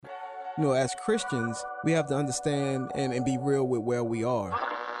As Christians, we have to understand and be real with where we are.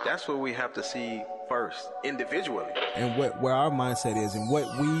 That's what we have to see first, individually. And where our mindset is and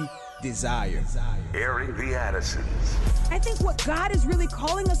what we desire. Airing the Addisons. I think what God is really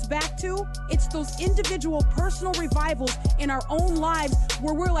calling us back to, it's those individual personal revivals in our own lives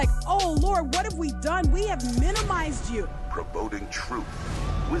where we're like, oh, Lord, what have we done? We have minimized you. Promoting truth,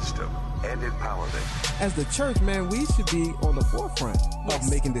 wisdom, and empowerment. As the church, man, we should be on the forefront of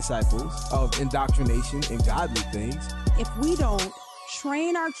making disciples, of indoctrination and godly things. If we don't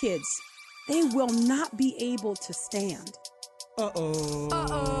train our kids, they will not be able to stand.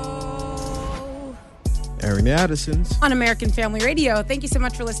 Airing the Addisons. On American Family Radio. Thank you so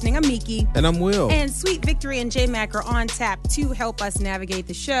much for listening. I'm Miki. And I'm Will. And Sweet Victory and J-Mac are on tap to help us navigate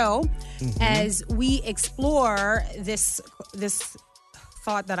the show as we explore this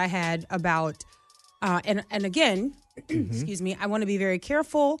thought that I had about, and again, excuse me, I want to be very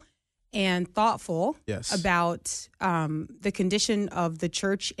careful and thoughtful about the condition of the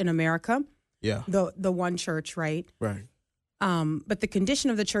church in America. Yeah. The one church, right? Right. But the condition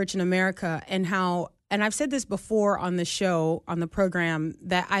of the church in America and how, and I've said this before on the show, on the program,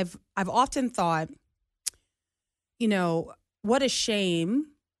 that I've often thought, what a shame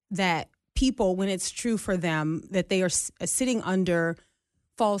that people, when it's true for them, that they are sitting under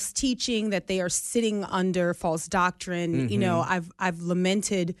false teaching, that they are sitting under false doctrine. I've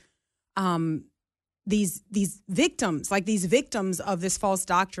lamented these victims, like these victims of this false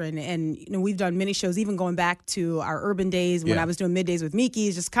doctrine. And, we've done many shows, even going back to our urban days when I was doing Middays with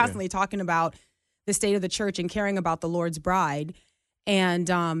Miki, just constantly talking about the state of the church and caring about the Lord's bride. And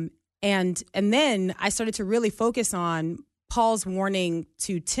then I started to really focus on Paul's warning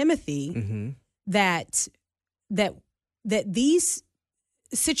to Timothy that these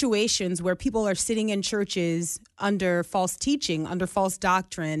situations where people are sitting in churches under false teaching, under false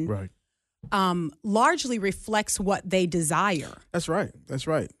doctrine, right, largely reflects what they desire. That's right.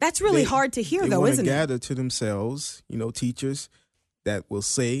 That's really hard to hear, though, isn't it? They want to gather to themselves, teachers that will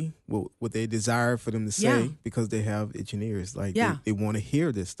say what they desire for them to say because they have itching ears. Like they want to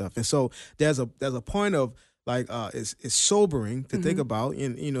hear this stuff. And so there's a point of like it's sobering to think about,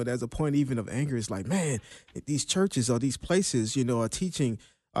 and there's a point even of anger. It's like, man, these churches or these places, are teaching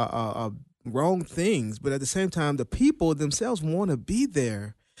wrong things, but at the same time, the people themselves want to be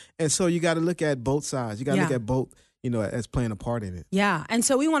there. And so you got to look at both sides. You got to look at both, as playing a part in it. Yeah. And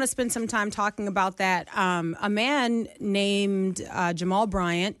so we want to spend some time talking about that. A man named Jamal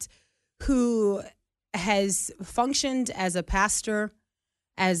Bryant, who has functioned as a pastor,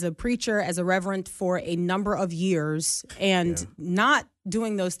 as a preacher, as a reverend for a number of years, and not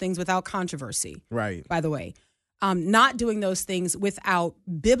doing those things without controversy. Right. By the way, not doing those things without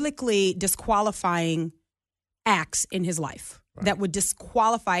biblically disqualifying acts in his life. Right. That would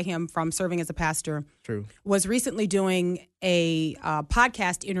disqualify him from serving as a pastor. True. Was recently doing a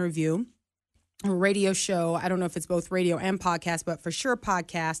podcast interview, a radio show. I don't know if it's both radio and podcast, but for sure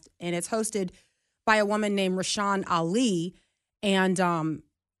podcast. And it's hosted by a woman named Rashawn Ali.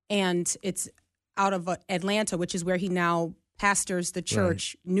 And it's out of Atlanta, which is where he now pastors the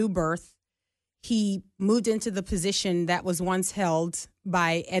church, New Birth. He moved into the position that was once held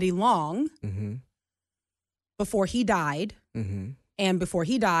by Eddie Long before he died. And before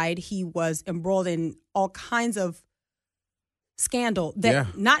he died, he was embroiled in all kinds of scandal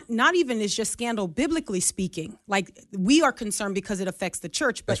that not even is just scandal biblically speaking. Like, we are concerned because it affects the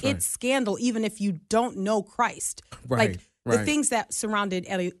church, but it's scandal even if you don't know Christ. Right. Like the things that surrounded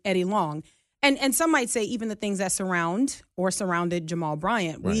Eddie Long. And some might say even the things that surrounded Jamal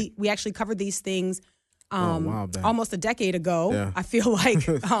Bryant. Right. We actually covered these things almost a decade ago. Yeah. I feel like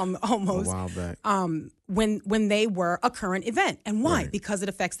almost a while back. When they were a current event. And why? Right. Because it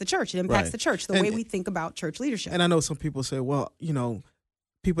affects the church. It impacts the church, the way we think about church leadership. And I know some people say, well,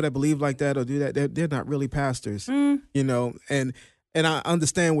 people that believe like that or do that, they're not really pastors, and I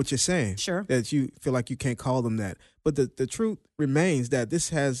understand what you're saying. Sure. That you feel like you can't call them that. But the truth remains that this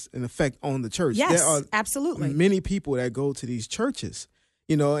has an effect on the church. Yes, there are absolutely. many people that go to these churches,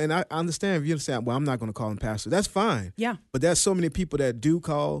 and I understand if you understand, well, I'm not going to call them pastor. That's fine. Yeah. But there's so many people that do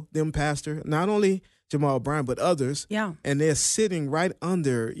call them pastor, not only Jamal Bryant, but others. Yeah. And they're sitting right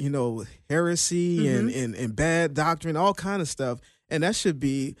under, heresy and bad doctrine, all kind of stuff. And that should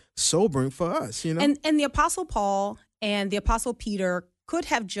be sobering for us, And the Apostle Paul and the Apostle Peter could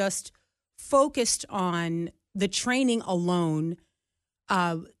have just focused on the training alone,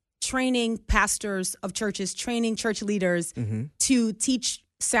 training pastors of churches, training church leaders to teach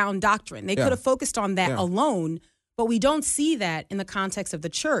sound doctrine. They could have focused on that alone, but we don't see that in the context of the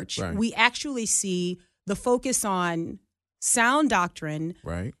church. Right. We actually see the focus on sound doctrine,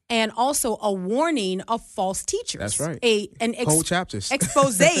 right, and also a warning of false teachers. That's right. Whole chapters,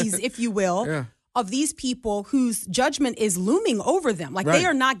 exposés, if you will, yeah. of these people whose judgment is looming over them. Like they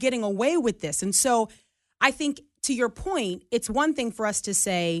are not getting away with this. And so I think to your point, it's one thing for us to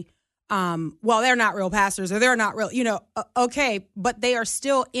say, well, they're not real pastors or they're not real, okay, but they are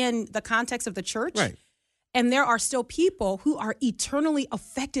still in the context of the church. Right. And there are still people who are eternally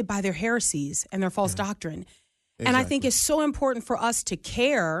affected by their heresies and their false doctrine. Exactly. And I think it's so important for us to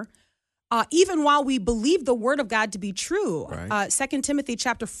care, even while we believe the word of God to be true. Right. 2 Timothy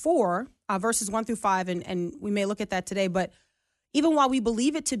chapter 4, verses 1 through 5, and we may look at that today, but even while we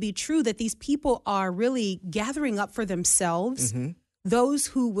believe it to be true that these people are really gathering up for themselves, those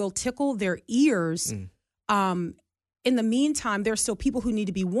who will tickle their ears, in the meantime, there's still people who need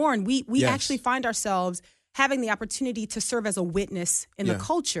to be warned. We actually find ourselves having the opportunity to serve as a witness in the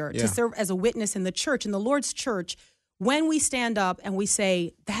culture, to serve as a witness in the church, in the Lord's church, when we stand up and we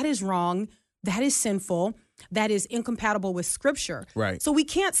say, that is wrong, that is sinful, that is incompatible with Scripture. Right. So we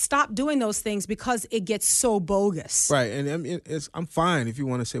can't stop doing those things because it gets so bogus. Right. And I mean, I'm fine if you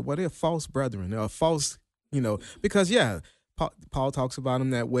want to say, well, they're false brethren. They're false, because, Paul talks about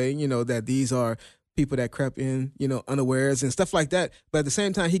them that way, that these are people that crept in, unawares and stuff like that. But at the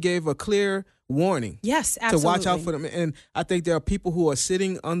same time, he gave a clear warning. Yes, absolutely. To watch out for them. And I think there are people who are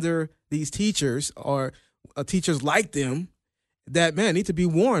sitting under these teachers or teachers like them that, man, need to be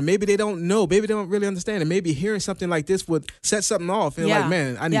warned. Maybe they don't know. Maybe they don't really understand. And maybe hearing something like this would set something off. And like,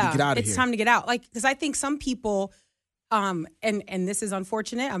 man, I need to get out of here. It's time to get out. Like, because I think some people, and this is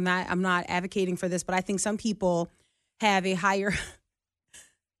unfortunate. I'm not advocating for this, but I think some people have a higher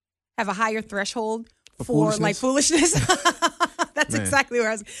threshold for like foolishness. That's exactly where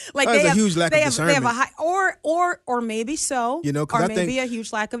I was. Like they have a huge lack of discernment. They have a high, or maybe so. Or maybe a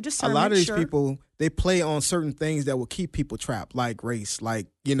huge lack of discernment. A lot of these people, they play on certain things that will keep people trapped, like race, like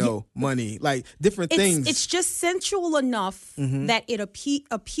money, like different things. It's just sensual enough that it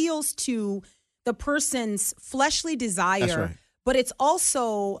appeals to the person's fleshly desire. That's right. But it's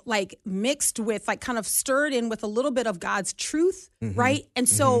also like mixed with, like kind of stirred in with a little bit of God's truth, right? And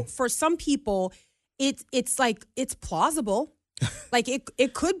so for some people, it's like it's plausible. Like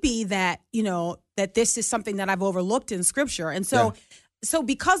it could be that, that this is something that I've overlooked in Scripture. And so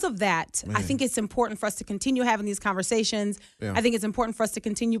because of that, I think it's important for us to continue having these conversations. Yeah. I think it's important for us to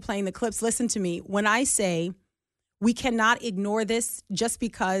continue playing the clips. Listen to me. When I say we cannot ignore this just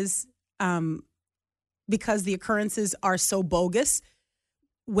because the occurrences are so bogus.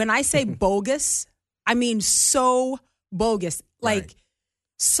 When I say bogus, I mean so bogus, like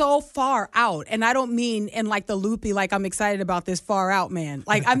so far out. And I don't mean in like the loopy, like I'm excited about this far out, man.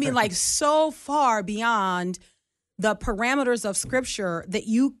 Like, I mean like so far beyond the parameters of Scripture that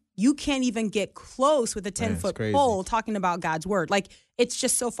you can't even get close with a 10-foot pole talking about God's word. Like, it's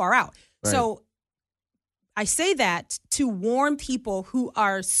just so far out. Right. So I say that to warn people who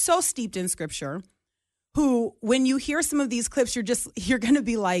are so steeped in Scripture, who, when you hear some of these clips, you're going to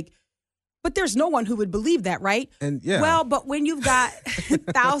be like, but there's no one who would believe that, right? And well, but when you've got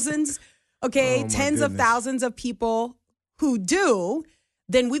thousands, tens of thousands of people who do,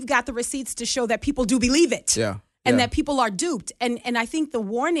 then we've got the receipts to show that people do believe it. Yeah. And that people are duped. And I think the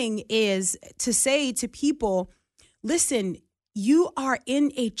warning is to say to people, listen, you are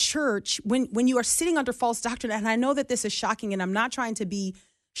in a church when you are sitting under false doctrine. And I know that this is shocking, and I'm not trying to be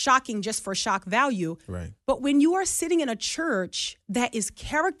shocking just for shock value. Right. But when you are sitting in a church that is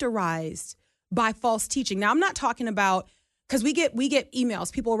characterized by false teaching. Now, I'm not talking about, because we get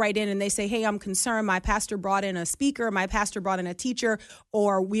emails. People write in and they say, hey, I'm concerned. My pastor brought in a speaker. My pastor brought in a teacher,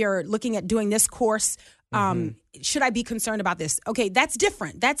 or we are looking at doing this course. Should I be concerned about this? Okay, that's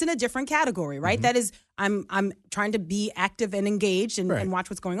different. That's in a different category, right? That is, I'm trying to be active and engaged and watch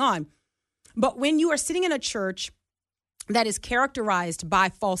what's going on. But when you are sitting in a church that is characterized by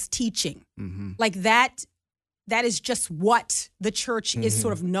false teaching, like that is just what the church is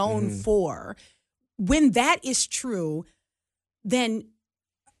sort of known for. When that is true, then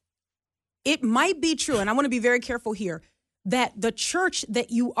it might be true, and I want to be very careful here, that the church that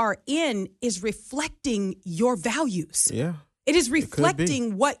you are in is reflecting your values. Yeah. It is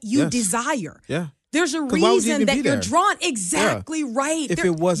reflecting what you desire. Yeah. There's a reason that you're drawn. Exactly right. If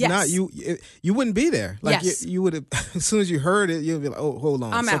it was not, you wouldn't be there. Like you would have, as soon as you heard it, you'd be like, oh, hold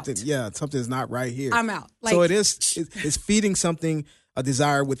on. I'm something, out. Yeah, something's not right here. I'm out. Like, so it's feeding something, a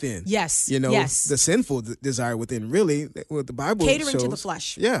desire within. Yes. The sinful desire within, really, what the Bible catering shows. to the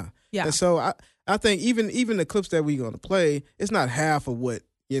flesh. Yeah. Yeah. And so I think even the clips that we're going to play, it's not half of what,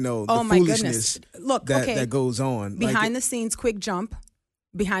 the foolishness that goes on. Behind the scenes, quick jump,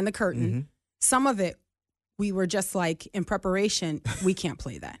 behind the curtain. Some of it we were just like, in preparation, we can't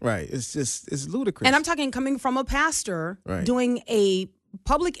play that. Right. It's ludicrous. And I'm talking coming from a pastor doing a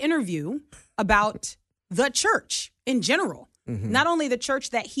public interview about the church in general. Not only the church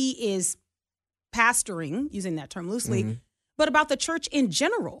that he is pastoring, using that term loosely, but about the church in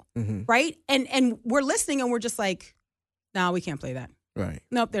general, right? And we're listening and we're just like, no, we can't play that. Right.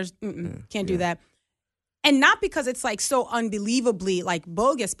 Nope, can't do that. And not because it's like so unbelievably like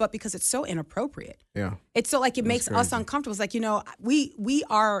bogus, but because it's so inappropriate. Yeah. It's so like it makes us uncomfortable. It's like, we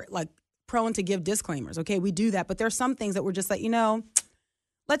are like prone to give disclaimers. Okay, we do that. But there's some things that we're just like,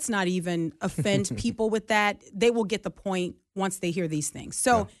 let's not even offend people with that. They will get the point once they hear these things.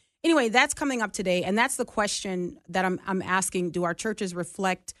 So anyway, that's coming up today. And that's the question that I'm asking. Do our churches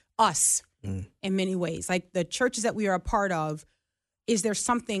reflect us in many ways? Like the churches that we are a part of, is there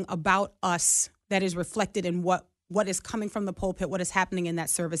something about us that is reflected in what is coming from the pulpit, what is happening in that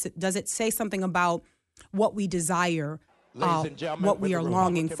service? Does it say something about what we desire, what we are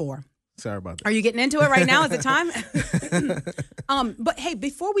longing for? Sorry about that. Are you getting into it right now? Is it time? But hey,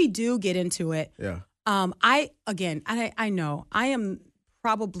 before we do get into it, I know I am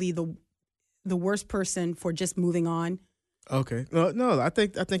probably the worst person for just moving on. Okay. No, I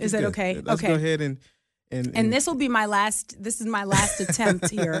think is that okay? Let's go ahead and this will be my last. This is my last attempt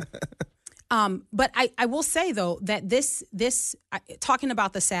here. But I will say though that this talking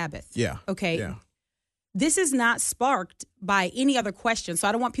about the Sabbath. Yeah. Okay. Yeah. This is not sparked by any other question. So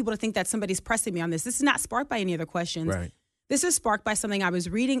I don't want people to think that somebody's pressing me on this. This is not sparked by any other questions. Right. This is sparked by something I was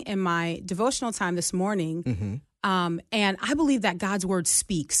reading in my devotional time this morning. And I believe that God's word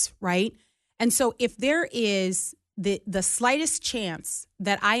speaks, right? And so if there is the slightest chance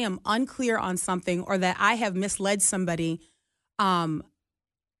that I am unclear on something or that I have misled somebody, I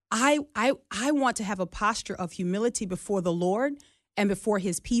want to have a posture of humility before the Lord and before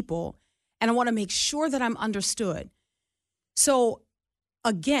his people. And I want to make sure that I'm understood. So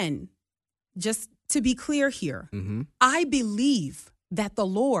again, just to be clear here, I believe that the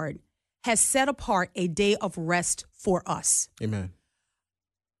Lord has set apart a day of rest for us. Amen.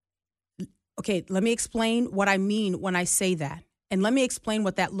 Okay, let me explain what I mean when I say that. And let me explain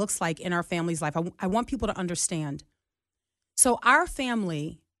what that looks like in our family's life. I want people to understand. So our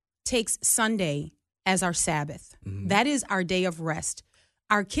family takes Sunday as our Sabbath. That is our day of rest.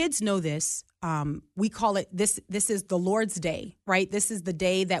 Our kids know this. We call it this is the Lord's Day, right? This is the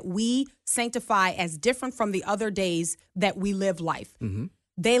day that we sanctify as different from the other days that we live life.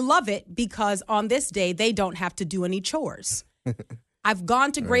 They love it because on this day, they don't have to do any chores. I've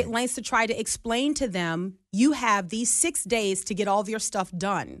gone to great lengths to try to explain to them, you have these 6 days to get all of your stuff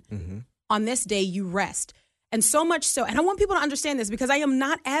done. On this day, you rest. And so much so, and I want people to understand this because I am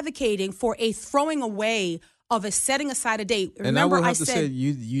not advocating for a throwing away of a setting aside a day. Remember, and I will have to say,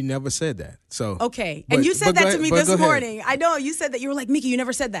 you never said that. So okay, and you said that to me this morning. I know you said that. You were like, Miki, you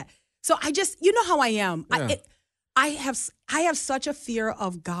never said that. So I just, you know how I am. Yeah. I have such a fear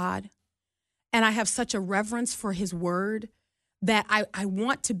of God, and I have such a reverence for His Word that I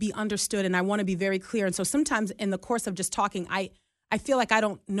want to be understood, and I want to be very clear. And so sometimes in the course of just talking, I feel like I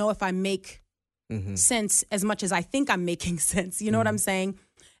don't know if I make sense as much as I think I'm making sense. You know what I'm saying?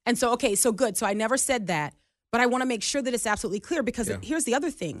 And so, okay, so good. So I never said that. But I want to make sure that it's absolutely clear because here's the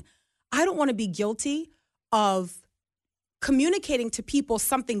other thing. I don't want to be guilty of communicating to people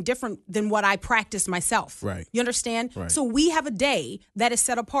something different than what I practice myself. Right. You understand? Right. So we have a day that is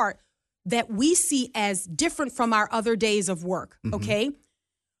set apart that we see as different from our other days of work, okay?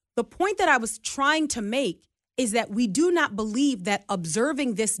 The point that I was trying to make is that we do not believe that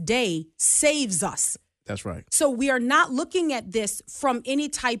observing this day saves us. That's right. So we are not looking at this from any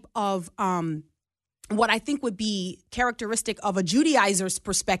type of what I think would be characteristic of a Judaizer's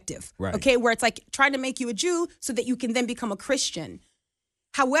perspective, right. Okay, where it's like trying to make you a Jew so that you can then become a Christian.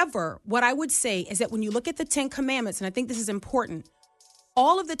 However, what I would say is that when you look at the 10 Commandments, and I think this is important,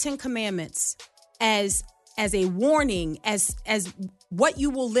 all of the 10 Commandments as a warning, as what you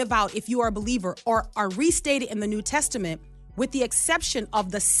will live out if you are a believer, are restated in the New Testament, with the exception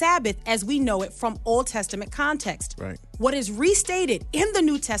of the Sabbath as we know it from Old Testament context. Right. What is restated in the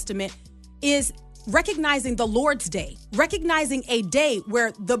New Testament is recognizing the Lord's Day, recognizing a day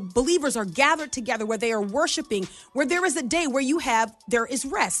where the believers are gathered together, where they are worshiping, where there is a day where there is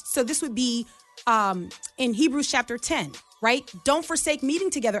rest. So this would be in Hebrews chapter 10, right? Don't forsake meeting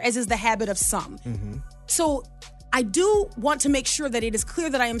together, as is the habit of some. So I do want to make sure that it is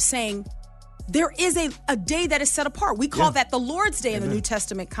clear that I am saying there is a day that is set apart. We call that the Lord's Day in the New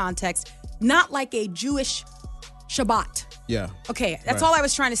Testament context, not like a Jewish Shabbat. Yeah. Okay, that's all I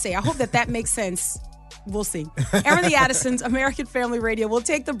was trying to say. I hope that makes sense. We'll see. Aaron the Addisons, American Family Radio. We'll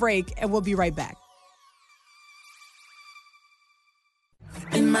take the break and we'll be right back.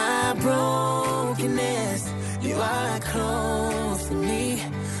 In my brokenness, you are close to me.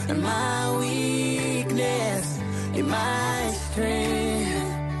 In my weakness, you're my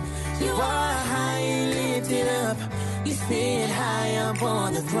strength. You are high and lifted up. You sit high up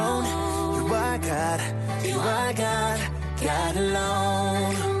on the throne. You are God, God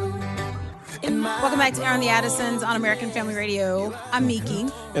alone. Welcome back to Aaron the Addisons on American Family Radio. I'm Miki.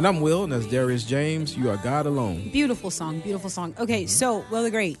 And I'm Will, and that's Darius James. You are God alone. Beautiful song, beautiful song. Okay, so Will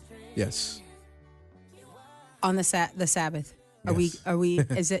the Great. Yes. On the Sabbath. Are we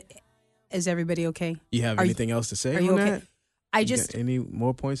is everybody okay? You have anything else to say on okay? that? Any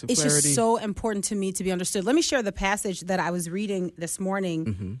more points of clarity? It's just so important to me to be understood. Let me share the passage that I was reading this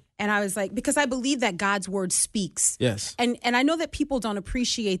morning. And I was like, because I believe that God's word speaks. Yes. And I know that people don't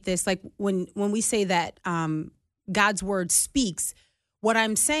appreciate this. Like when we say that God's word speaks, what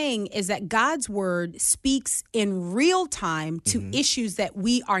I'm saying is that God's word speaks in real time to issues that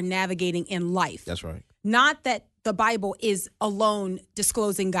we are navigating in life. That's right. Not that the Bible is alone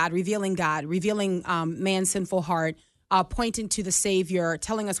disclosing revealing man's sinful heart, pointing to the Savior,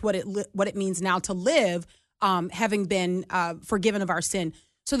 telling us what it means now to live, having been forgiven of our sin.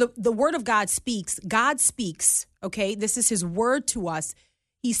 So the word of God speaks. God speaks, okay? This is his word to us.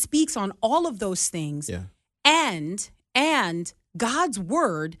 He speaks on all of those things. Yeah. And God's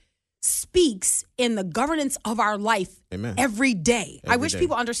word speaks in the governance of our life every day. I wish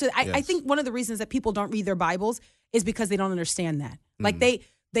people understood. I think one of the reasons that people don't read their Bibles is because they don't understand that. Like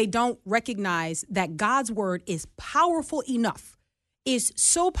they don't recognize that God's word is powerful enough, is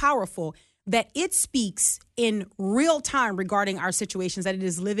so powerful that it speaks in real time regarding our situations, that it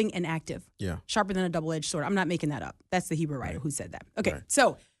is living and active. Yeah. Sharper than a double-edged sword. I'm not making that up. That's the Hebrew writer who said that. Okay. Right.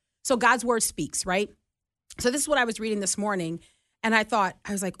 So God's word speaks, right? So this is what I was reading this morning, and I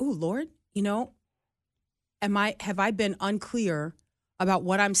was like, "Oh, Lord, have I been unclear about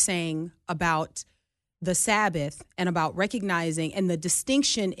what I'm saying about the Sabbath and about recognizing and the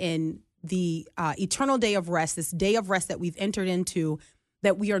distinction in the eternal day of rest, this day of rest that we've entered into,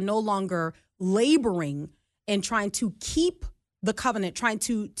 that we are no longer laboring and trying to keep the covenant, trying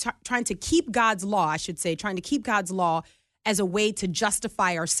to keep God's law, I should say, trying to keep God's law as a way to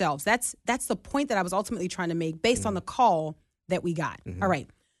justify ourselves. That's the point that I was ultimately trying to make based on the call that we got. All right.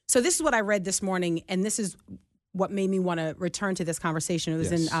 So this is what I read this morning, and this is what made me want to return to this conversation. It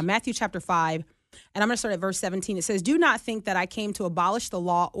was in Matthew chapter 5, and I'm going to start at verse 17. It says, "Do not think that I came to abolish the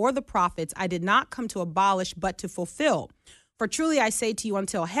law or the prophets. I did not come to abolish, but to fulfill. For truly I say to you,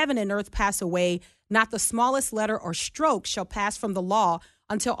 until heaven and earth pass away, not the smallest letter or stroke shall pass from the law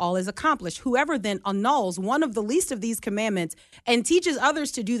until all is accomplished. Whoever then annuls one of the least of these commandments and teaches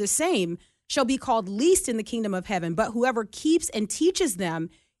others to do the same shall be called least in the kingdom of heaven. But whoever keeps and teaches them,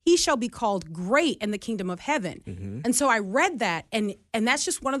 he shall be called great in the kingdom of heaven." And so I read that, and that's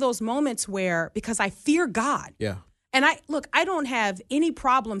just one of those moments where, because I fear God. Yeah. And I don't have any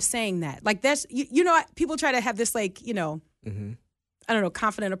problem saying that. Like that's, people try to have this I don't know,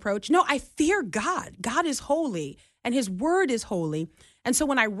 confident approach. No, I fear God. God is holy and his word is holy. And so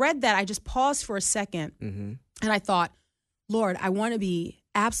when I read that, I just paused for a second and I thought, Lord, I want to be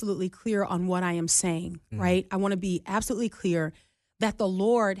absolutely clear on what I am saying, right? I want to be absolutely clear that the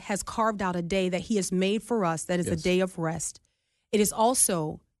Lord has carved out a day that he has made for us that is a day of rest. It is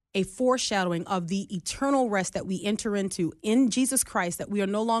also a foreshadowing of the eternal rest that we enter into in Jesus Christ, that we are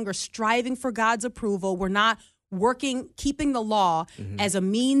no longer striving for God's approval. We're not keeping the law as a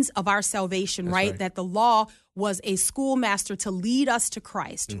means of our salvation, right? That the law was a schoolmaster to lead us to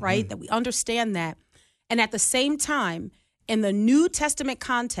Christ, right? That we understand that. And at the same time, in the New Testament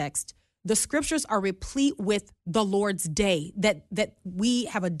context, the scriptures are replete with the Lord's day, that we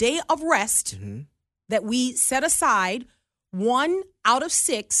have a day of rest that we set aside, 1 out of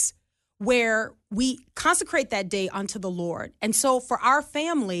 6, where we consecrate that day unto the Lord. And so for our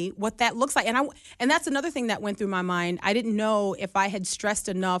family, what that looks like, and that's another thing that went through my mind. I didn't know if I had stressed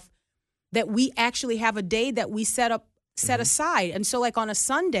enough that we actually have a day that we set aside. And so like on a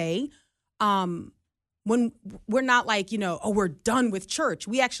Sunday, when we're not like, we're done with church.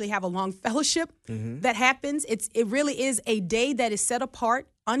 We actually have a long fellowship that happens. It really is a day that is set apart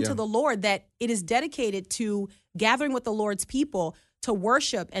unto the Lord, that it is dedicated to gathering with the Lord's people, to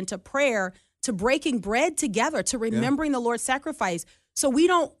worship and to prayer, to breaking bread together, to remembering the Lord's sacrifice. So we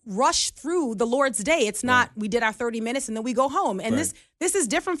don't rush through the Lord's day. It's not, we did our 30 minutes and then we go home. And this is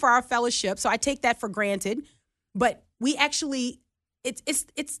different for our fellowship. So I take that for granted. But we actually, it's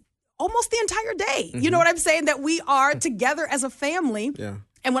almost the entire day. You know what I'm saying? That we are together as a family. Yeah.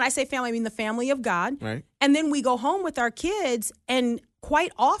 And when I say family, I mean the family of God. Right. And then we go home with our kids. And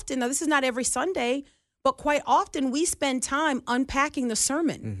quite often, now this is not every Sunday, But quite often we spend time unpacking the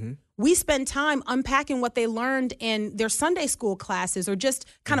sermon. Mm-hmm. We spend time unpacking what they learned in their Sunday school classes, or just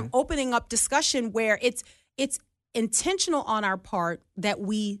kind of opening up discussion where it's intentional on our part that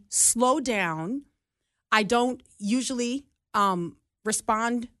we slow down. I don't usually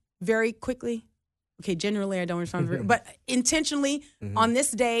respond very quickly. Okay, generally I don't respond very, but intentionally on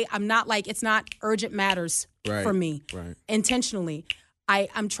this day, I'm not like, it's not urgent matters for me. Right. Intentionally,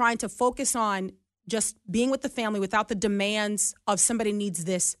 I'm trying to focus on just being with the family without the demands of somebody needs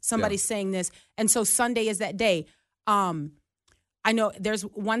this, somebody's saying this. And so Sunday is that day. I know there's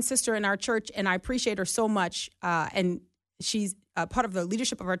one sister in our church, and I appreciate her so much. And she's part of the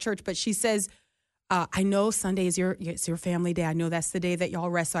leadership of our church, but she says, I know Sunday is it's your family day. I know that's the day that y'all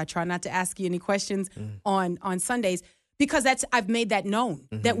rest. So I try not to ask you any questions on Sundays, because I've made that known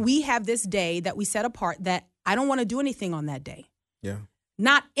that we have this day that we set apart, that I don't want to do anything on that day. Yeah.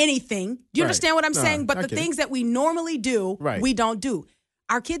 Not anything. Do you understand what I'm saying? But the things that we normally do, we don't do.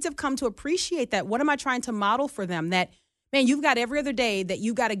 Our kids have come to appreciate that. What am I trying to model for them? That, man, you've got every other day that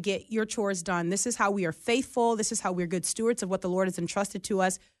you got to get your chores done. This is how we are faithful. This is how we're good stewards of what the Lord has entrusted to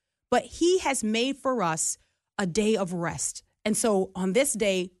us. But he has made for us a day of rest. And so on this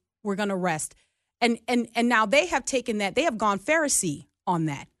day, we're going to rest. And now they have taken that. They have gone Pharisee on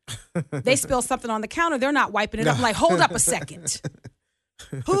that. They spill something on the counter. They're not wiping it up. I'm like, hold up a second.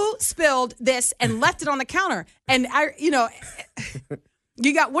 Who spilled this and left it on the counter? And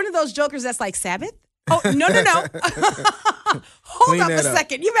you got one of those jokers that's like, Sabbath? Oh, no. Hold up a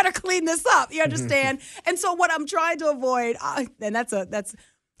second. You better clean this up. You understand? And so what I'm trying to avoid, and that's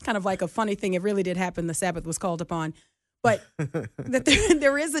kind of like a funny thing. It really did happen. The Sabbath was called upon. But that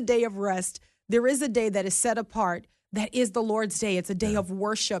there is a day of rest. There is a day that is set apart. That is the Lord's day. It's a day of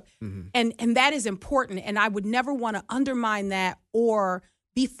worship. And that is important. And I would never want to undermine that or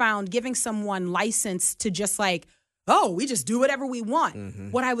be found giving someone license to just like, oh, we just do whatever we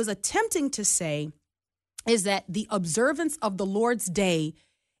want. What I was attempting to say is that the observance of the Lord's day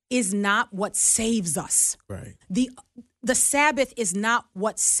is not what saves us. Right. The Sabbath is not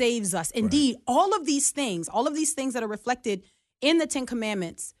what saves us. Indeed, all of these things that are reflected in the Ten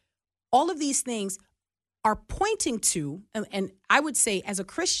Commandments, all of these things are pointing to, and I would say as a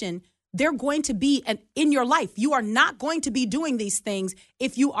Christian, they're going to be in your life. You are not going to be doing these things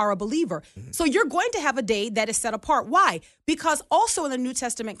if you are a believer. So you're going to have a day that is set apart. Why? Because also in the New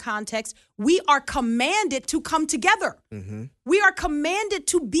Testament context, we are commanded to come together. We are commanded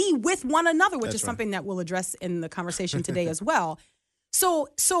to be with one another, which is something that we'll address in the conversation today as well. So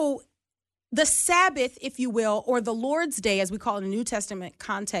the Sabbath, if you will, or the Lord's Day, as we call it in the New Testament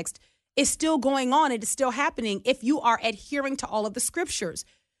context, is still going on. It is still happening if you are adhering to all of the scriptures.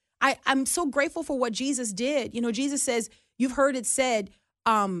 I'm so grateful for what Jesus did. Jesus says, you've heard it said,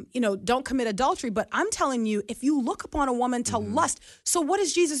 don't commit adultery. But I'm telling you, if you look upon a woman to lust, so what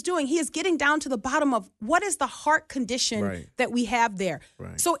is Jesus doing? He is getting down to the bottom of what is the heart condition that we have there.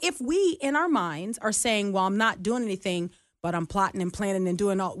 Right. So if we in our minds are saying, well, I'm not doing anything, but I'm plotting and planning and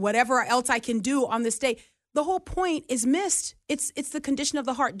doing whatever else I can do on this day, the whole point is missed. It's the condition of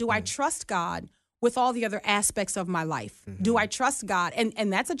the heart. Do I trust God with all the other aspects of my life? Do I trust God?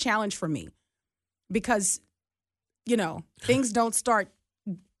 And that's a challenge for me because, things don't start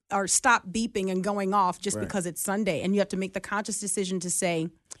or stop beeping and going off just because it's Sunday. And you have to make the conscious decision to say,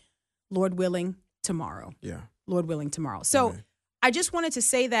 Lord willing, tomorrow. Yeah. Lord willing, tomorrow. So I just wanted to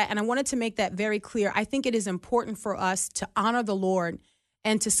say that, and I wanted to make that very clear. I think it is important for us to honor the Lord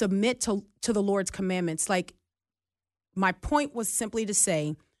and to submit to the Lord's commandments. Like, my point was simply to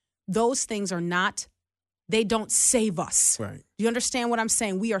say, those things they don't save us. Right. Do you understand what I'm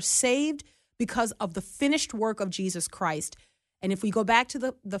saying? We are saved because of the finished work of Jesus Christ. And if we go back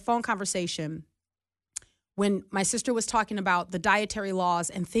to the phone conversation, when my sister was talking about the dietary laws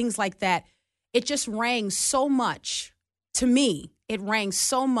and things like that, it just rang so much, to me, it rang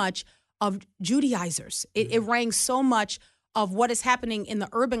so much of Judaizers. It rang so much of what is happening in the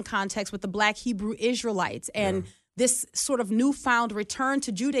urban context with the Black Hebrew Israelites and this sort of newfound return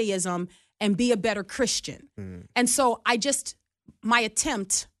to Judaism and be a better Christian. And so my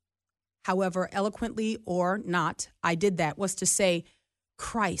attempt, however eloquently or not, I did that, was to say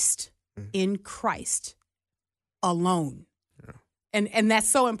Christ, in Christ alone. Yeah. And that's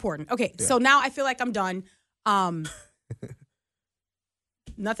so important. Okay, so now I feel like I'm done.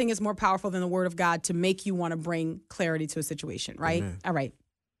 Nothing is more powerful than the word of God to make you want to bring clarity to a situation, right? Amen. All right.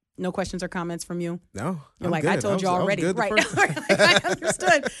 No questions or comments from you? No. You're like, I told you already. Right. I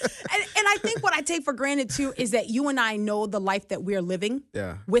understood. And I think what I take for granted, too, is that you and I know the life that we're living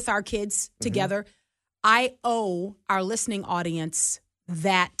with our kids together. I owe our listening audience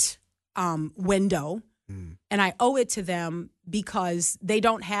that window And I owe it to them because they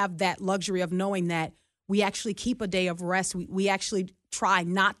don't have that luxury of knowing that we actually keep a day of rest. We actually try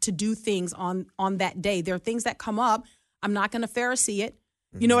not to do things on that day. There are things that come up. I'm not going to Pharisee it.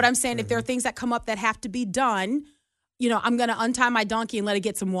 You know what I'm saying? If there are things that come up that have to be done, I'm going to untie my donkey and let it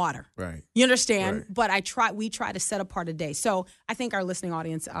get some water. Right. You understand? Right. But we try to set apart a day. So I think our listening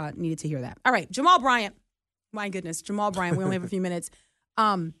audience needed to hear that. All right. Jamal Bryant. My goodness. Jamal Bryant. We only have a few minutes.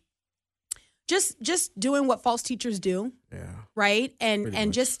 Just doing what false teachers do. Yeah. Right.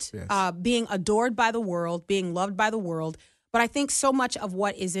 And just being adored by the world, being loved by the world. But I think so much of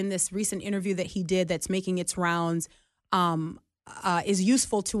what is in this recent interview that he did that's making its rounds is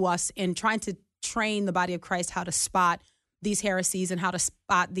useful to us in trying to train the body of Christ how to spot these heresies and how to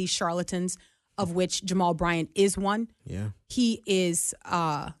spot these charlatans, of which Jamal Bryant is one. Yeah. He is,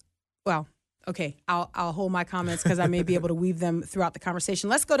 okay, I'll hold my comments because I may be able to weave them throughout the conversation.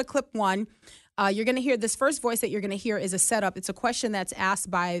 Let's go to clip one. You're going to hear this first voice that you're going to hear is a setup. It's a question that's asked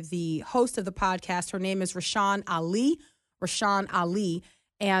by the host of the podcast. Her name is Rashaan Ali.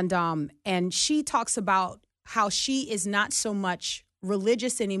 And she talks about how she is not so much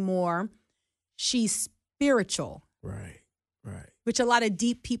religious anymore. She's spiritual. Right. Which a lot of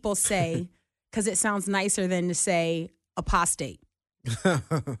deep people say because it sounds nicer than to say apostate.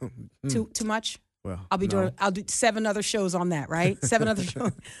 Too much? Well, I'll do 7 other shows on that, right? 7 other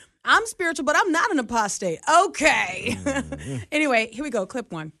shows. I'm spiritual, but I'm not an apostate. Okay. Anyway, here we go.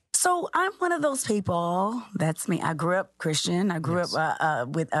 Clip one. So I'm one of those people. That's me. I grew up Christian. I grew up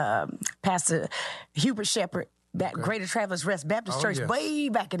with Pastor Hubert Shepherd. Greater Travelers Rest Baptist Church way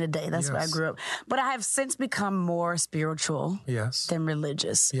back in the day. That's where I grew up. But I have since become more spiritual than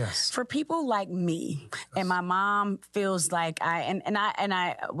religious. Yes. For people like me, and my mom feels like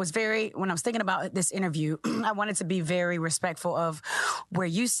I was very, when I was thinking about this interview, I wanted to be very respectful of where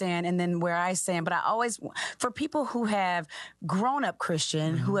you stand and then where I stand. But I always, for people who have grown up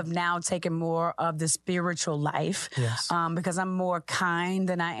Christian, who have now taken more of the spiritual life, because I'm more kind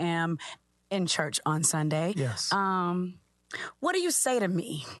than I am in church on Sunday. Yes. What do you say to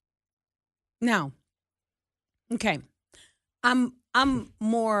me? Now, okay, I'm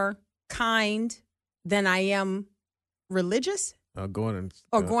more kind than I am religious. Going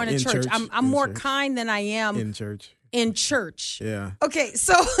to church. I'm more kind than I am in church. In church. Yeah. Okay,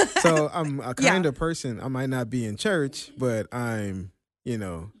 so I'm a kinder person. I might not be in church, but I'm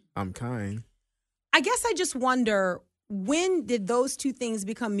kind. I guess I just wonder, when did those two things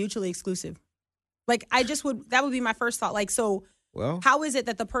become mutually exclusive? Like, that would be my first thought. Like, so how is it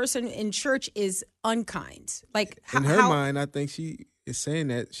that the person in church is unkind? Like, in her mind, I think she is saying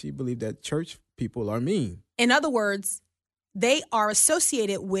that she believed that church people are mean. In other words, they are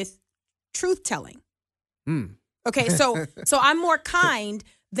associated with truth telling. Okay, so I'm more kind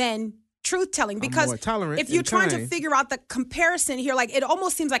than truth telling, because more tolerant if you're trying to figure out the comparison here, like, it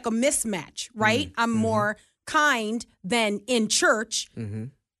almost seems like a mismatch, right? I'm more kind than in church.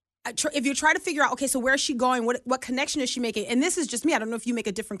 If you try to figure out, okay, so where is she going? What connection is she making? And this is just me. I don't know if you make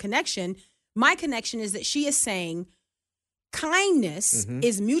a different connection. My connection is that she is saying kindness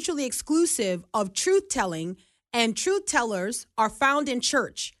is mutually exclusive of truth telling, and truth tellers are found in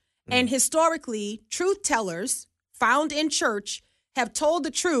church. And historically, truth tellers found in church have told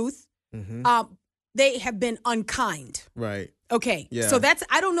the truth. They have been unkind. Right. Okay. Yeah. So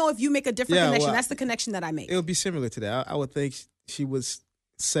I don't know if you make a different connection. Well, that's the connection that I make. It would be similar to that. I would think she would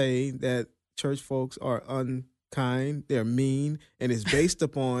say that church folks are unkind, they're mean, and it's based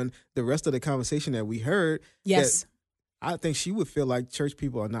upon the rest of the conversation that we heard. Yes. I think she would feel like church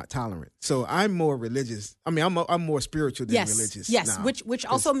people are not tolerant. So I'm more religious. I mean, I'm more spiritual than religious. Yes, now, which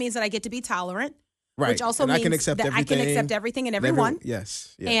also means that I get to be tolerant. Right. Which also means I can accept that everything. I can accept everything and everyone.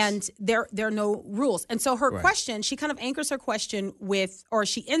 Yes. And there are no rules. And so her question, she kind of anchors her question with, or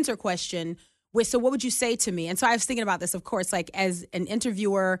she ends her question with, so what would you say to me? And so I was thinking about this, of course, like as an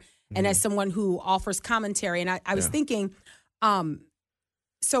interviewer and as someone who offers commentary. And I was thinking,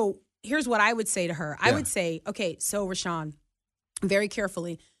 so here's what I would say to her. I would say, okay, so Rashaan, very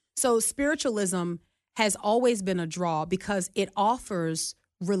carefully. So spiritualism has always been a draw because it offers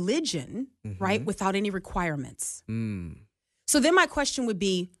religion, right, without any requirements. So then my question would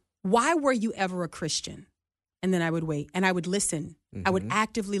be, why were you ever a Christian? And then I would wait and I would listen. I would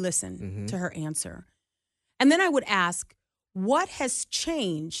actively listen to her answer. And then I would ask, what has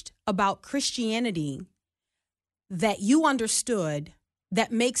changed about Christianity that you understood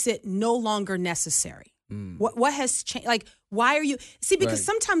that makes it no longer necessary? What has changed? Like, Why are you because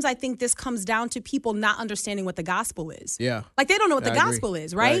sometimes I think this comes down to people not understanding what the gospel is. Yeah. Like they don't know what the gospel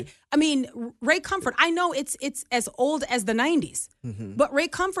is, right? I mean, Ray Comfort, I know it's as old as the 90s. Mm-hmm. But Ray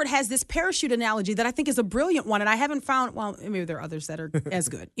Comfort has this parachute analogy that I think is a brilliant one, and I haven't found, well, maybe there are others that are as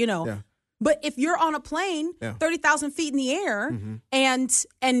good, Yeah. But if you're on a plane 30,000 feet in the air and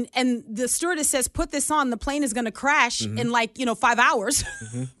the stewardess says, put this on, the plane is going to crash in 5 hours.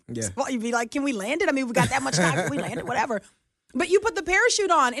 Yeah. Well, you'd be like, can we land it? I mean, we got that much time. Can we land it? Whatever. But you put the parachute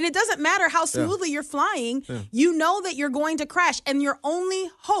on, and it doesn't matter how smoothly you're flying. Yeah. You know that you're going to crash, and your only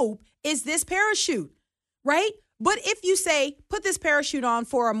hope is this parachute, right? But if you say, put this parachute on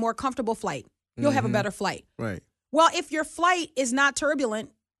for a more comfortable flight, you'll have a better flight. Right. Well, if your flight is not turbulent,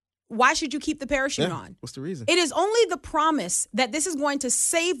 why should you keep the parachute on? What's the reason? It is only the promise that this is going to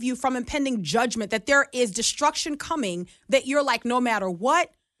save you from impending judgment, that there is destruction coming, that you're like, no matter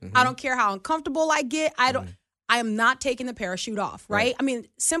what, I don't care how uncomfortable I get, I am not taking the parachute off, right? I mean,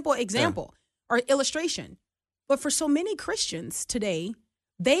 simple example or illustration. But for so many Christians today,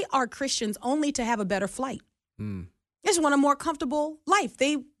 they are Christians only to have a better flight. They just want a more comfortable life.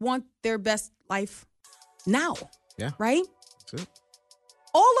 They want their best life now, right? That's it.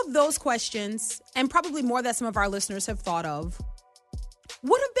 All of those questions, and probably more that some of our listeners have thought of,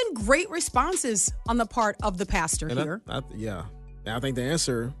 would have been great responses on the part of the pastor here. I think the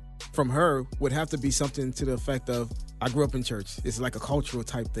answer from her would have to be something to the effect of, I grew up in church. It's like a cultural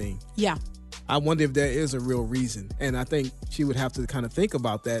type thing. Yeah. I wonder if there is a real reason. And I think she would have to kind of think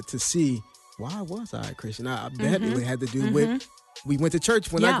about that to see, why was I a Christian? I bet it had to do with, we went to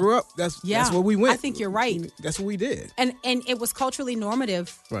church when I grew up. That's where we went. I think you're right. That's what we did. And it was culturally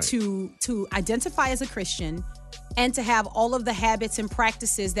normative to identify as a Christian and to have all of the habits and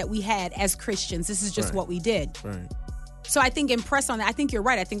practices that we had as Christians. This is just what we did. Right. So I think impressed on that. I think you're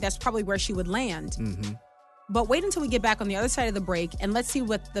right. I think that's probably where she would land. Mm-hmm. But wait until we get back on the other side of the break and let's see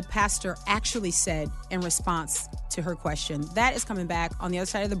what the pastor actually said in response to her question. That is coming back on the other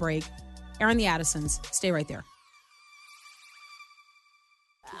side of the break. Aaron the Addisons. Stay right there.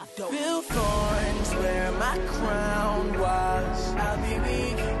 Feel thorns where my crown was. I'll be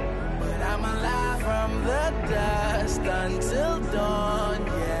weak, but I'm alive from the dust until dawn.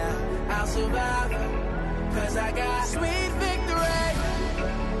 Yeah, I'll survive, 'cause I got sweet victory.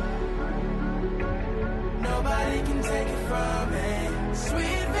 Nobody can take it from me.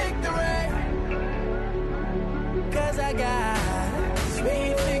 Sweet victory, 'cause I got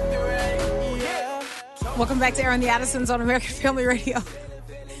sweet victory. Yeah. Welcome back to Aaron the Addisons on American Family Radio.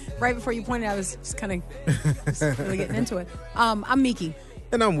 Right before you pointed out, I was just kind of really getting into it. I'm Miki.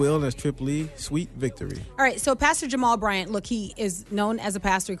 And I'm Will. That's Triple E. Sweet victory. All right. So Pastor Jamal Bryant, look, he is known as a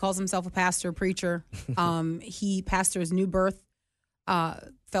pastor. He calls himself a pastor, preacher. He pastors New Birth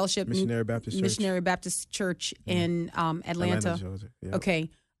Fellowship. Missionary Baptist Church in Atlanta, Georgia. Yep.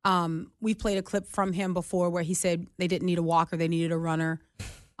 Okay. We've played a clip from him before where he said they didn't need a walker. They needed a runner.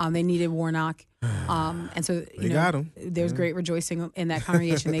 They needed Warnock. And so, got him. There's great rejoicing in that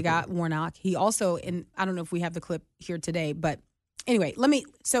congregation. They got Warnock. He also, and I don't know if we have the clip here today, but anyway,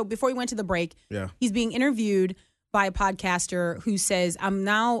 so before we went to the break, he's being interviewed by a podcaster who says,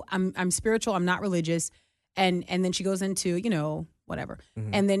 I'm spiritual, I'm not religious. And then she goes into, whatever. Mm-hmm.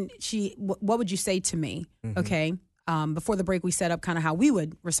 And then what would you say to me? Mm-hmm. Okay. Before the break, we set up kind of how we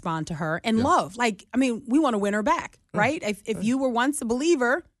would respond to her and love. Like, I mean, we want to win her back, right? If you were once a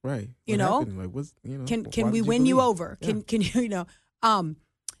believer, right? Can we win you over? Yeah. Can you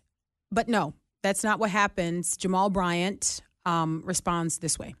But no, that's not what happens. Jamal Bryant responds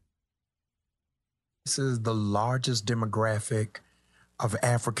this way. This is the largest demographic of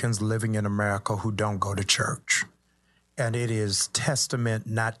Africans living in America who don't go to church. And it is testament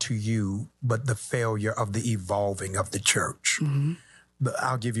not to you, but the failure of the evolving of the church. Mm-hmm. But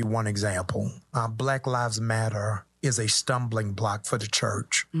I'll give you one example. Black Lives Matter is a stumbling block for the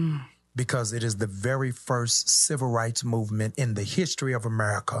church because it is the very first civil rights movement in the history of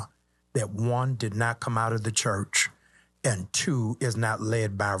America that, one, did not come out of the church, and two, is not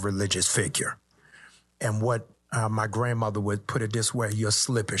led by a religious figure. And what my grandmother would put it this way, your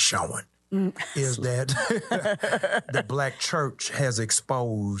slip is showing. Is that the black church has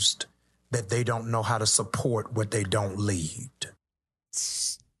exposed that they don't know how to support what they don't lead.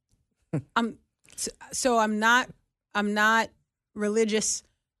 I'm not religious.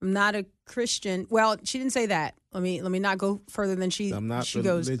 I'm not a Christian. Well, she didn't say that. Let me not go further than she goes. I'm not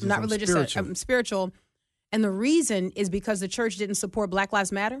religious. Spiritual. I'm spiritual. And the reason is because the church didn't support Black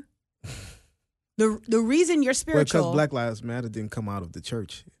Lives Matter. The reason you're spiritual... Because Black Lives Matter didn't come out of the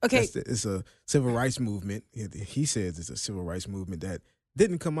church. Okay. It's a civil rights movement. He says it's a civil rights movement that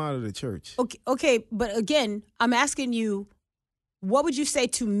didn't come out of the church. Okay, but again, I'm asking you, what would you say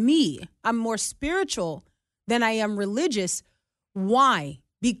to me? I'm more spiritual than I am religious. Why?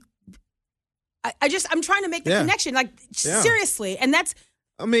 I'm trying to make the connection, like seriously. And that's,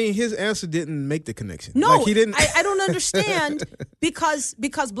 I mean, his answer didn't make the connection. No, like, he didn't. I don't understand because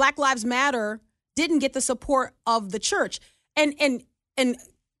Black Lives Matter didn't get the support of the church. And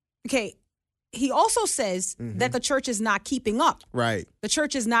okay, he also says that the church is not keeping up. Right. The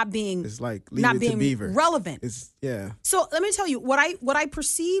church is not being, it's like not being Beaver. relevant. Yeah. So let me tell you what I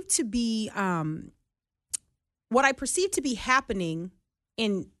perceive to be happening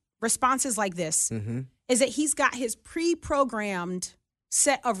in responses like this is that he's got his pre-programmed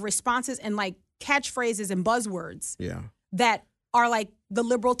set of responses and like catchphrases and buzzwords that are like the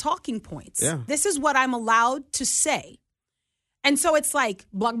liberal talking points. Yeah. This is what I'm allowed to say. And so it's like,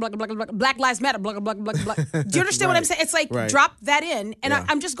 blah, blah, blah, blah, Black Lives Matter, blah, blah, blah, blah. Do you understand what I'm saying? It's like, drop that in. And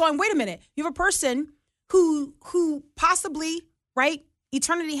I'm just going, wait a minute. You have a person who possibly, right,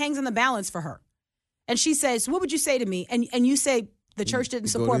 eternity hangs in the balance for her. And she says, what would you say to me? And you say, the church didn't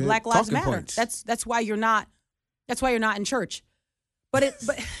support Black Lives Matter. Points. That's why you're not in church. But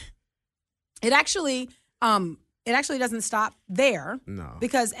it actually doesn't stop there. No.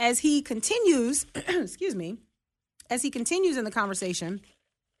 Because as he continues, as he continues in the conversation,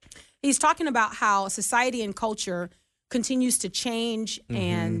 he's talking about how society and culture continues to change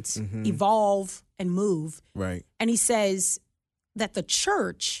and evolve and move. Right. And he says that the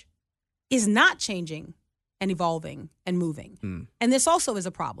church is not changing and evolving and moving. And this also is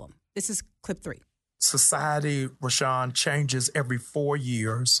a problem. This is clip 3. Society, Rashawn, changes every 4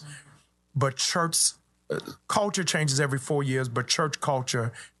 years, but church culture changes every 4 years, but church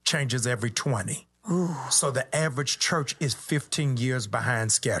culture changes every 20. Ooh. So the average church is 15 years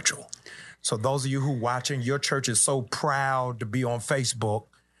behind schedule. So those of you who watching, your church is so proud to be on Facebook,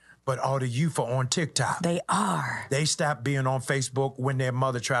 but all the youth are on TikTok. They are. They stopped being on Facebook when their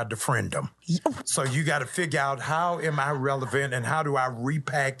mother tried to friend them. So you got to figure out, how am I relevant and how do I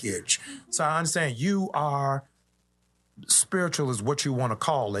repackage? So I understand you are spiritual is what you want to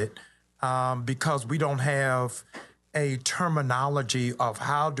call it, because we don't have a terminology of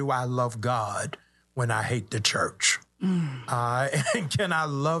how do I love God when I hate the church? And can I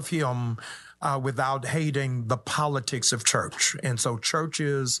love him without hating the politics of church? And so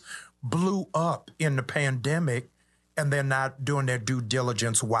churches blew up in the pandemic, and they're not doing their due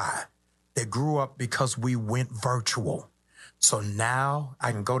diligence. Why? They grew up because we went virtual. So now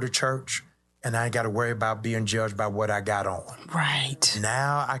I can go to church and I ain't got to worry about being judged by what I got on. Right.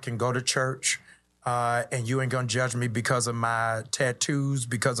 Now I can go to church and you ain't going to judge me because of my tattoos,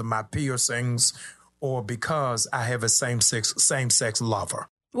 because of my piercings, or because I have a same-sex lover.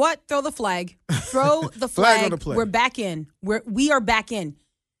 What? Throw the flag. Throw the flag. On the play. We're back in. We are back in.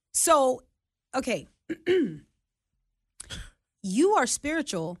 So, okay. You are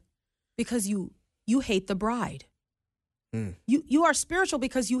spiritual because you hate the bride. You are spiritual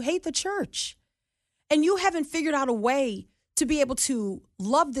because you hate the church. And you haven't figured out a way to be able to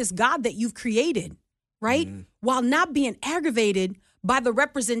love this God that you've created, right? While not being aggravated by the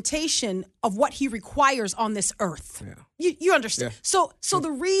representation of what he requires on this earth. Yeah. You understand? Yeah. So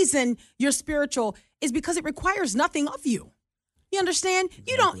the reason you're spiritual is because it requires nothing of you. You understand?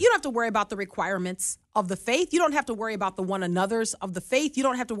 Exactly. You don't have to worry about the requirements of the faith. You don't have to worry about the one another's of the faith. You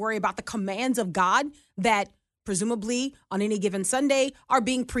don't have to worry about the commands of God that presumably on any given Sunday are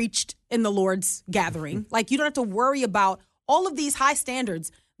being preached in the Lord's gathering. Like, you don't have to worry about all of these high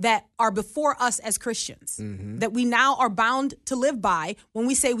standards that are before us as Christians, that we now are bound to live by when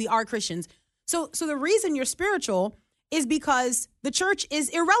we say we are Christians. So the reason you're spiritual is because the church is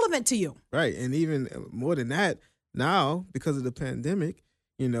irrelevant to you. Right. And even more than that, now, because of the pandemic,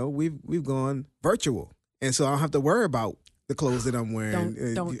 we've gone virtual. And so I don't have to worry about the clothes that I'm wearing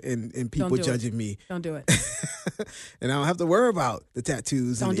and people judging me. Don't do it. And I don't have to worry about the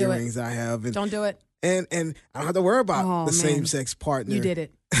tattoos and earrings I have. And, don't do it. And I don't have to worry about the same-sex partner. You did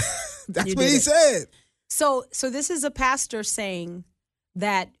it. That's what he said. So this is a pastor saying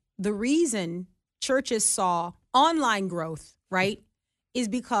that the reason churches saw online growth, right, is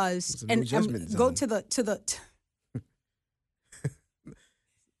because go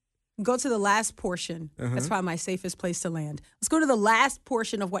to the last portion. That's probably my safest place to land. Let's go to the last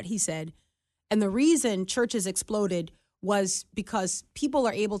portion of what he said. And the reason churches exploded was because people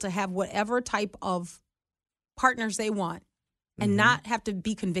are able to have whatever type of partners they want and not have to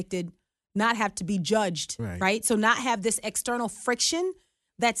be convicted, not have to be judged, right? So not have this external friction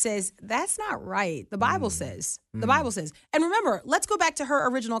that says, that's not right. The Bible says. The Bible says. And remember, let's go back to her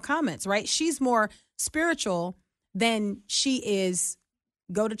original comments, right? She's more spiritual than she is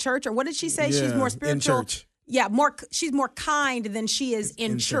go to church. Or what did she say? She's more spiritual she's more kind than she is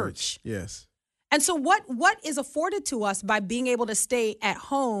in church. Yes. And so what is afforded to us by being able to stay at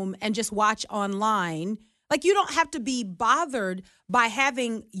home and just watch online? Like, you don't have to be bothered by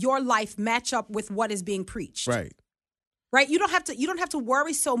having your life match up with what is being preached. Right. Right? You don't have to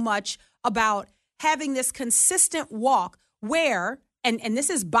worry so much about having this consistent walk where and this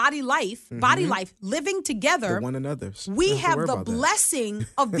is body life, living together. The one another's. We have the blessing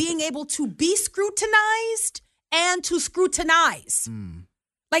of being able to be scrutinized and to scrutinize.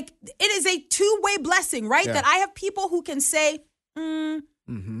 Like, it is a two-way blessing, right? Yeah. That I have people who can say,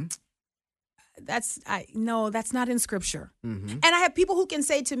 that's not in Scripture. And I have people who can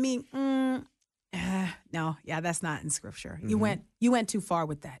say to me, that's not in Scripture. You went too far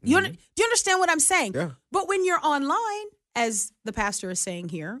with that. Do you understand what I'm saying? Yeah. But when you're online, as the pastor is saying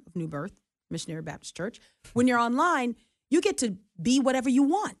here of New Birth Missionary Baptist Church, when you're online, you get to be whatever you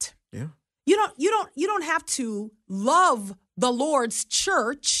want. Yeah. You don't have to love the Lord's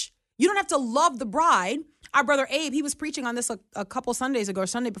church. You don't have to love the bride. Our brother Abe, he was preaching on this a couple Sundays ago,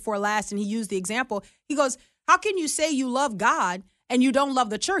 Sunday before last, and he used the example. He goes, how can you say you love God and you don't love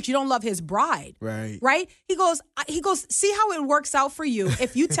the church? You don't love his bride. Right. Right? He goes, see how it works out for you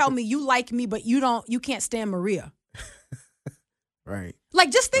if you tell me you like me, but you can't stand Maria. Right.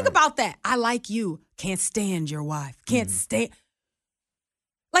 Like, just think about that. I like you. Can't stand your wife. Can't stand.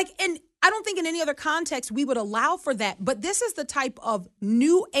 Like, and I don't think in any other context we would allow for that. But this is the type of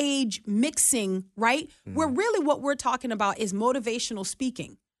new age mixing, right? Where really what we're talking about is motivational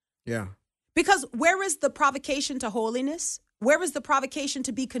speaking. Yeah. Because where is the provocation to holiness? Where is the provocation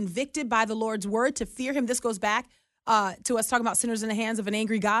to be convicted by the Lord's word, to fear him? This goes back to us talking about sinners in the hands of an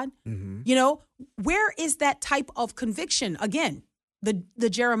angry God. You know, where is that type of conviction? Again, the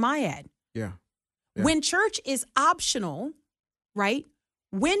Jeremiah. Yeah. When church is optional, right?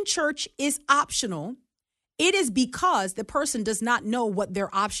 When church is optional, it is because the person does not know what their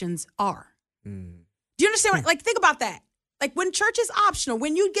options are. Do you understand? Like, think about that. Like, when church is optional,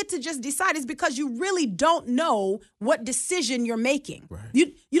 when you get to just decide, it's because you really don't know what decision you're making. Right.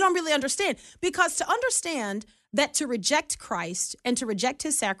 You don't really understand. Because to understand that to reject Christ and to reject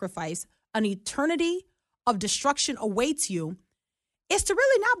his sacrifice, an eternity of destruction awaits you, is to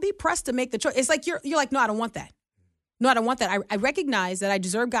really not be pressed to make the choice. It's like you're like, no, I don't want that. No, I don't want that. I recognize that I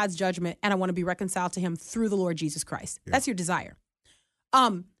deserve God's judgment and I want to be reconciled to him through the Lord Jesus Christ. Yeah. That's your desire.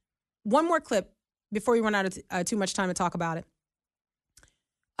 One more clip before we run out of too much time to talk about it.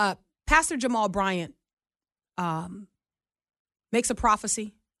 Pastor Jamal Bryant makes a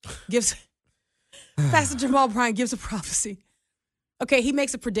prophecy, Pastor Jamal Bryant gives a prophecy. Okay, he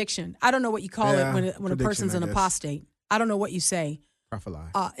makes a prediction. I don't know what you call it when a person's an apostate. I don't know what you say.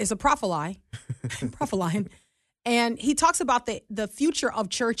 Prophelie. It's a prophelie. Propheline. And he talks about the future of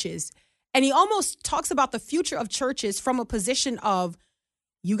churches. And he almost talks about the future of churches from a position of,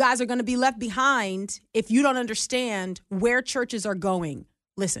 you guys are going to be left behind if you don't understand where churches are going.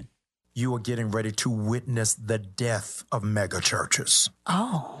 Listen. You are getting ready to witness the death of mega churches.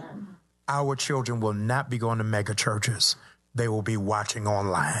 Oh. Our children will not be going to mega churches. They will be watching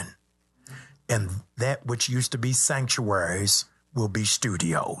online. And that which used to be sanctuaries will be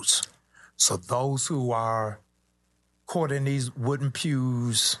studios. So those who are caught in these wooden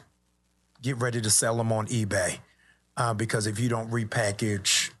pews, get ready to sell them on eBay. Because if you don't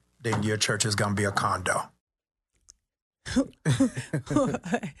repackage, then your church is going to be a condo. If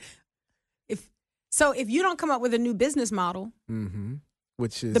you don't come up with a new business model,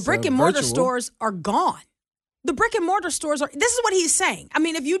 which is the brick and mortar stores are gone. The brick and mortar stores are. This is what he's saying. I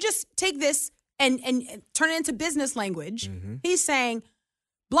mean, if you just take this and turn it into business language, he's saying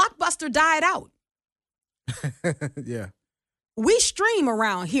Blockbuster died out. Yeah. We stream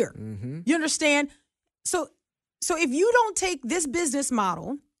around here. You understand? So if you don't take this business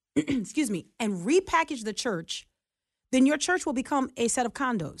model, excuse me, and repackage the church, then your church will become a set of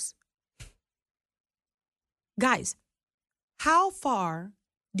condos. Guys, how far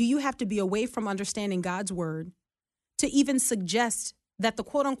do you have to be away from understanding God's word to even suggest that the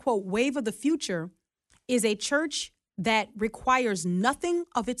quote unquote wave of the future is a church that requires nothing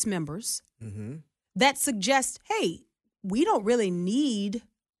of its members, that suggests, hey, we don't really need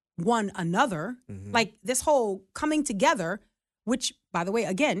one another. Like this whole coming together, which, by the way,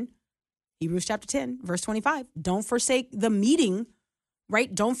 again, Hebrews chapter 10, verse 25, don't forsake the meeting,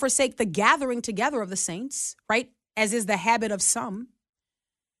 right? Don't forsake the gathering together of the saints, right? As is the habit of some.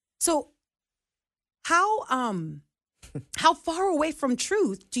 So how far away from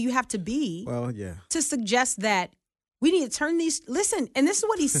truth do you have to be to suggest that we need to turn these, listen, and this is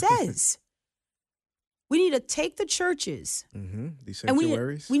what he says. We need to take the churches. These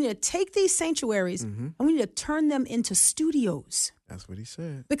sanctuaries. And we need to take these sanctuaries and we need to turn them into studios. That's what he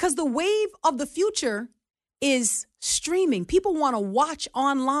said. Because the wave of the future is streaming. People want to watch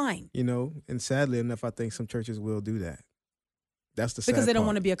online. You know, and sadly enough, I think some churches will do that. That's the sad because they don't part.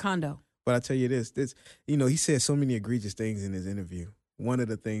 want to be a condo. But I tell you this, you know, he said so many egregious things in his interview. One of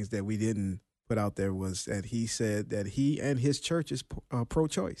the things that we didn't put out there was that he said that he and his church is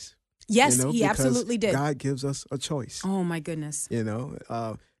pro-choice. Yes, you know, he absolutely did. God gives us a choice. Oh my goodness. You know,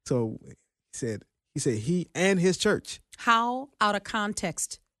 so he said he and his church. How out of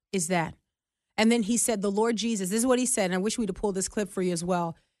context is that? And then he said, the Lord Jesus, this is what he said, and I wish we'd have pulled this clip for you as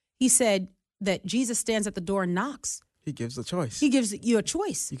well. He said that Jesus stands at the door and knocks. He gives a choice. He gives you a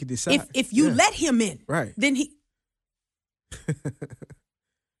choice. You can decide. If you let him in, right, then he...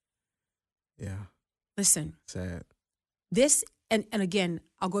 Yeah. Listen. Sad. This, and again,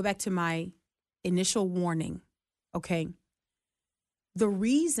 I'll go back to my initial warning, okay? The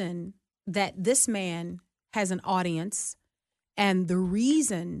reason that this man has an audience and the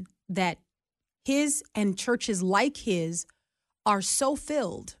reason that his and churches like his are so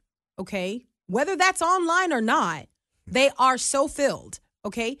filled, okay, whether that's online or not, they are so filled,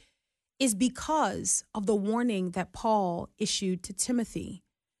 okay, is because of the warning that Paul issued to Timothy.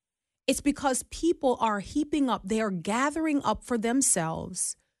 It's because people are heaping up, they are gathering up for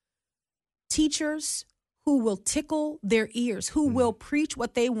themselves teachers who will tickle their ears, who will preach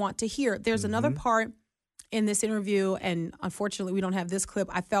what they want to hear. There's another part in this interview, and unfortunately we don't have this clip.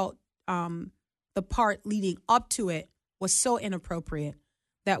 I felt the part leading up to it was so inappropriate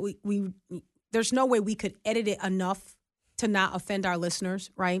that we there's no way we could edit it enough to not offend our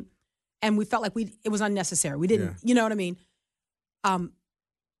listeners, right? And we felt like it was unnecessary. We didn't, you know what I mean?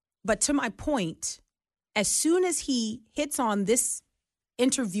 But to my point, as soon as he hits on this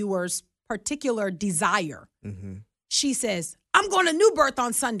interviewer's particular desire, she says, I'm going to New Birth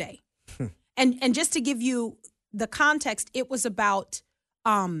on Sunday. and just to give you the context, it was about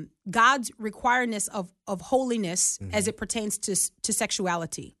God's requiredness of holiness as it pertains to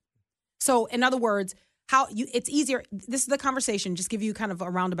sexuality. So in other words, it's easier. This is the conversation, just give you kind of a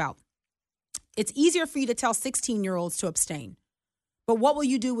roundabout. It's easier for you to tell 16-year-olds to abstain. But what will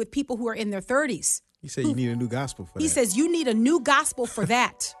you do with people who are in their 30s? He said you need a new gospel for that. He says you need a new gospel for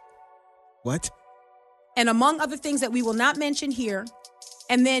that. What? And among other things that we will not mention here.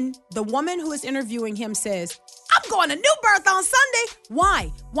 And then the woman who is interviewing him says, I'm going to New Birth on Sunday.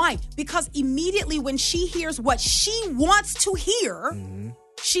 Why? Why? Because immediately when she hears what she wants to hear,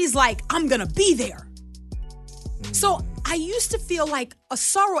 she's like, I'm going to be there. So I used to feel like a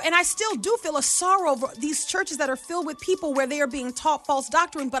sorrow, and I still do feel a sorrow over these churches that are filled with people where they are being taught false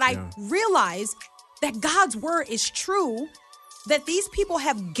doctrine. But I realize that God's word is true, that these people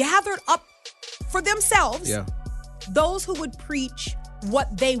have gathered up for themselves those who would preach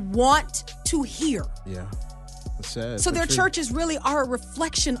what they want to hear. Yeah. That's sad. So their churches really are a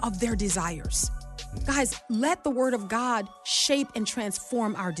reflection of their desires. Guys, let the word of God shape and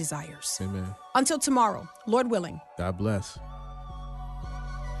transform our desires. Amen. Until tomorrow, Lord willing. God bless.